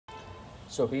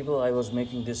So people, I was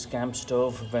making this camp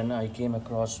stove when I came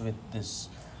across with this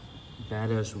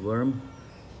badass worm.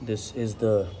 This is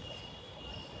the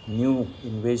new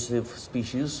invasive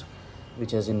species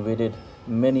which has invaded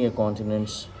many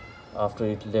continents after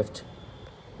it left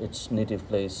its native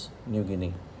place, New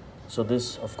Guinea. So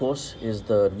this, of course, is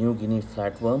the New Guinea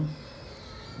flatworm,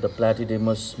 the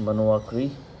Platydemus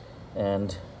maokwari,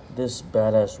 and this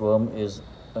badass worm is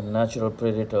a natural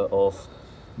predator of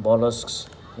molluscs,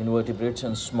 invertebrates,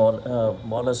 and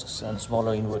molluscs and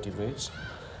smaller invertebrates,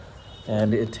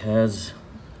 and it has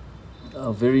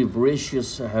a very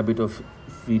voracious habit of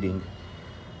feeding,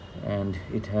 and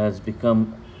it has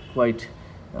become quite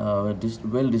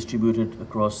well distributed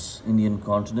across Indian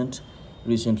continent.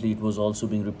 Recently, it was also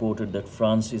being reported that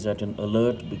France is at an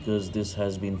alert because this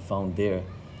has been found there.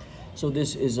 So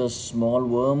this is a small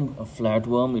worm, a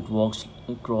flatworm.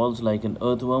 It crawls like an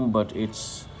earthworm, but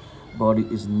its body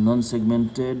is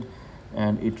non-segmented,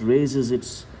 and it raises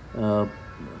its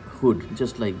hood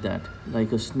just like that,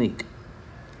 like a snake.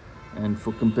 And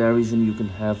for comparison, you can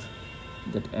have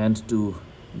that ant to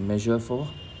measure for.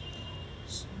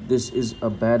 This is a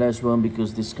badass worm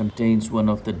because this contains one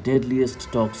of the deadliest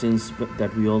toxins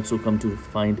that we also come to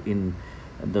find in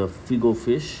the fugu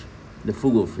fish,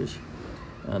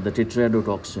 the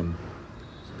tetrodotoxin.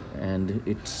 And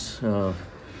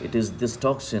it is this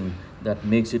toxin that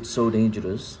makes it so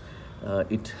dangerous.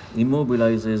 It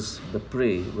immobilizes the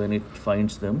prey when it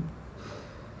finds them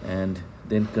and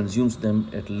then consumes them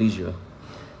at leisure.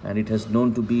 And it has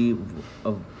known to be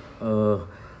a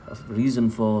reason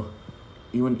for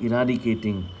even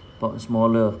eradicating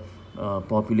smaller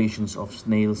populations of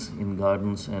snails in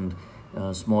gardens and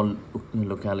small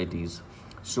localities.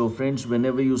 So friends,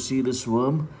 whenever you see this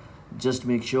worm, just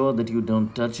make sure that you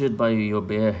don't touch it by your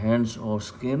bare hands or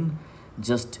skin.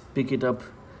 Just pick it up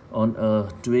on a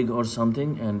twig or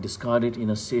something and discard it in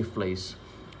a safe place.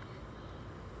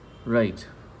 Right,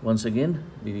 once again,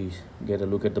 we get a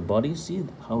look at the body. See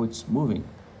how it's moving,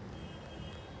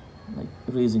 like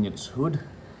raising its hood.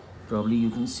 Probably you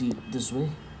can see it this way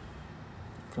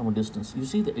from a distance. You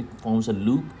see that it forms a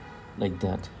loop like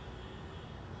that,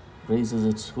 raises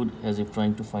its hood as if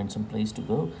trying to find some place to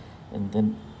go, and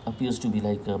then appears to be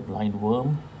like a blind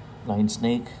worm, blind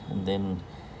snake, and then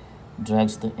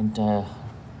drags the entire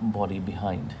body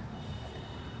behind.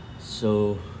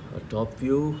 So a top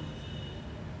view.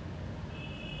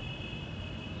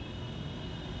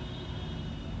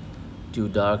 Two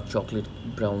dark chocolate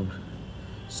brown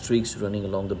streaks running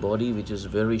along the body, which is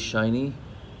very shiny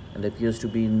and appears to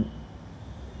be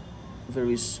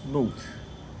very smooth,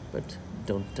 but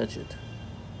don't touch it.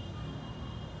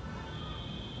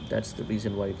 That's the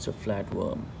reason why it's a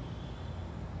flatworm.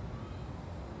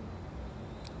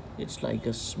 It's like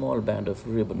a small band of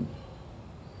ribbon.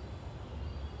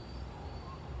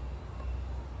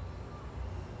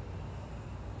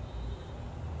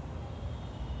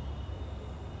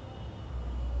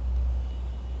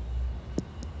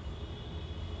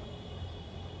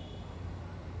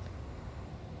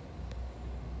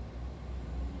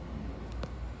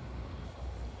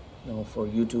 Now for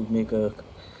you to make a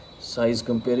size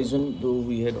comparison, though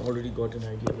we had already got an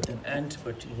idea with an ant,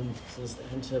 but even since the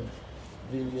ants have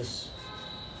various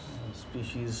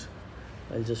species,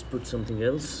 I'll just put something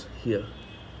else here.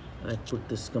 I put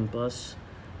this compass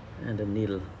and a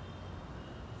needle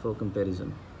for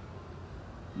comparison.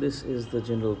 This is the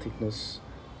general thickness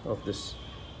of this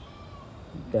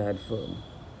bad fern.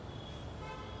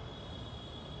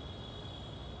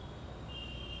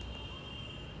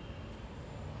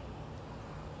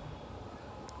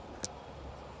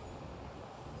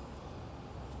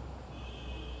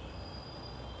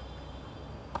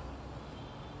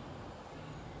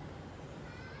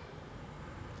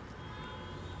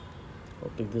 I'll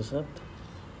pick this up,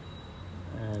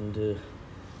 and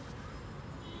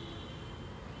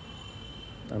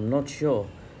I'm not sure,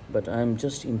 but I'm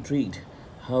just intrigued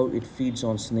how it feeds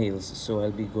on snails. So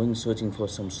I'll be going searching for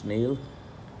some snail,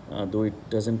 though it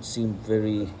doesn't seem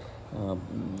very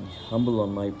humble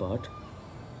on my part.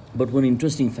 But one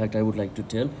interesting fact I would like to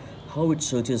tell, how it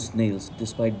searches snails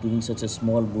despite being such a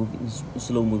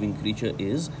slow moving creature,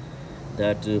 is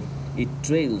that it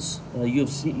trails.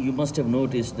 You must have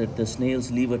noticed that the snails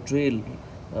leave a trail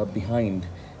behind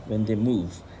when they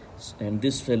move, and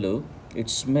this fellow, it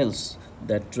smells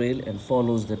that trail and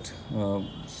follows that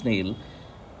snail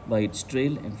by its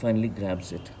trail and finally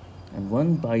grabs it. And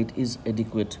one bite is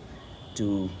adequate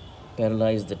to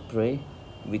paralyze the prey,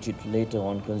 which it later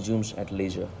on consumes at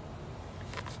leisure.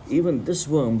 Even this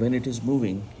worm, when it is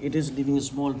moving, it is leaving a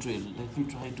small trail. Let me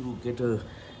try to get a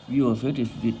view of it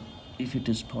if it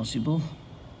is possible.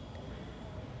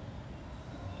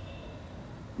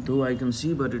 though I can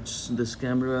see, but this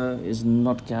camera is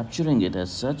not capturing it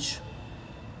as such.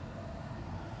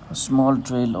 A small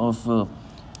trail of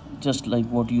just like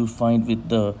what you find with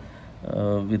the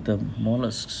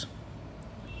mollusks.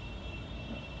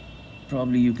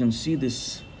 Probably you can see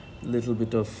this little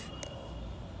bit of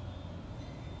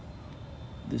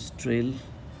this trail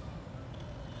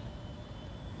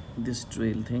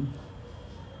thing.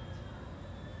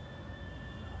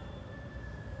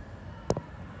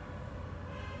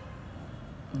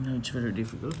 No, it's very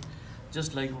difficult.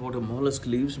 Just like what a mollusk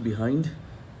leaves behind,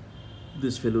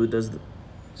 this fellow does the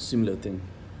similar thing.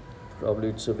 Probably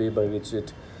it's a way by which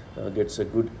it gets a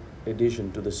good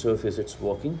addition to the surface it's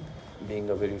walking, being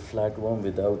a very flat worm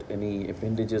without any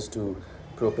appendages to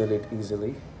propel it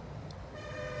easily.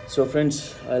 So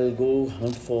friends, I'll go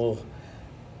hunt for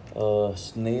a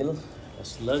snail, a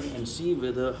slug, and see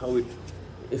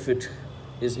if it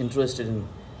is interested in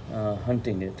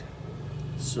hunting it.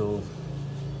 So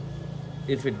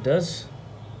if it does,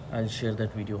 I'll share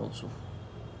that video also.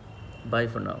 Bye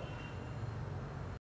for now.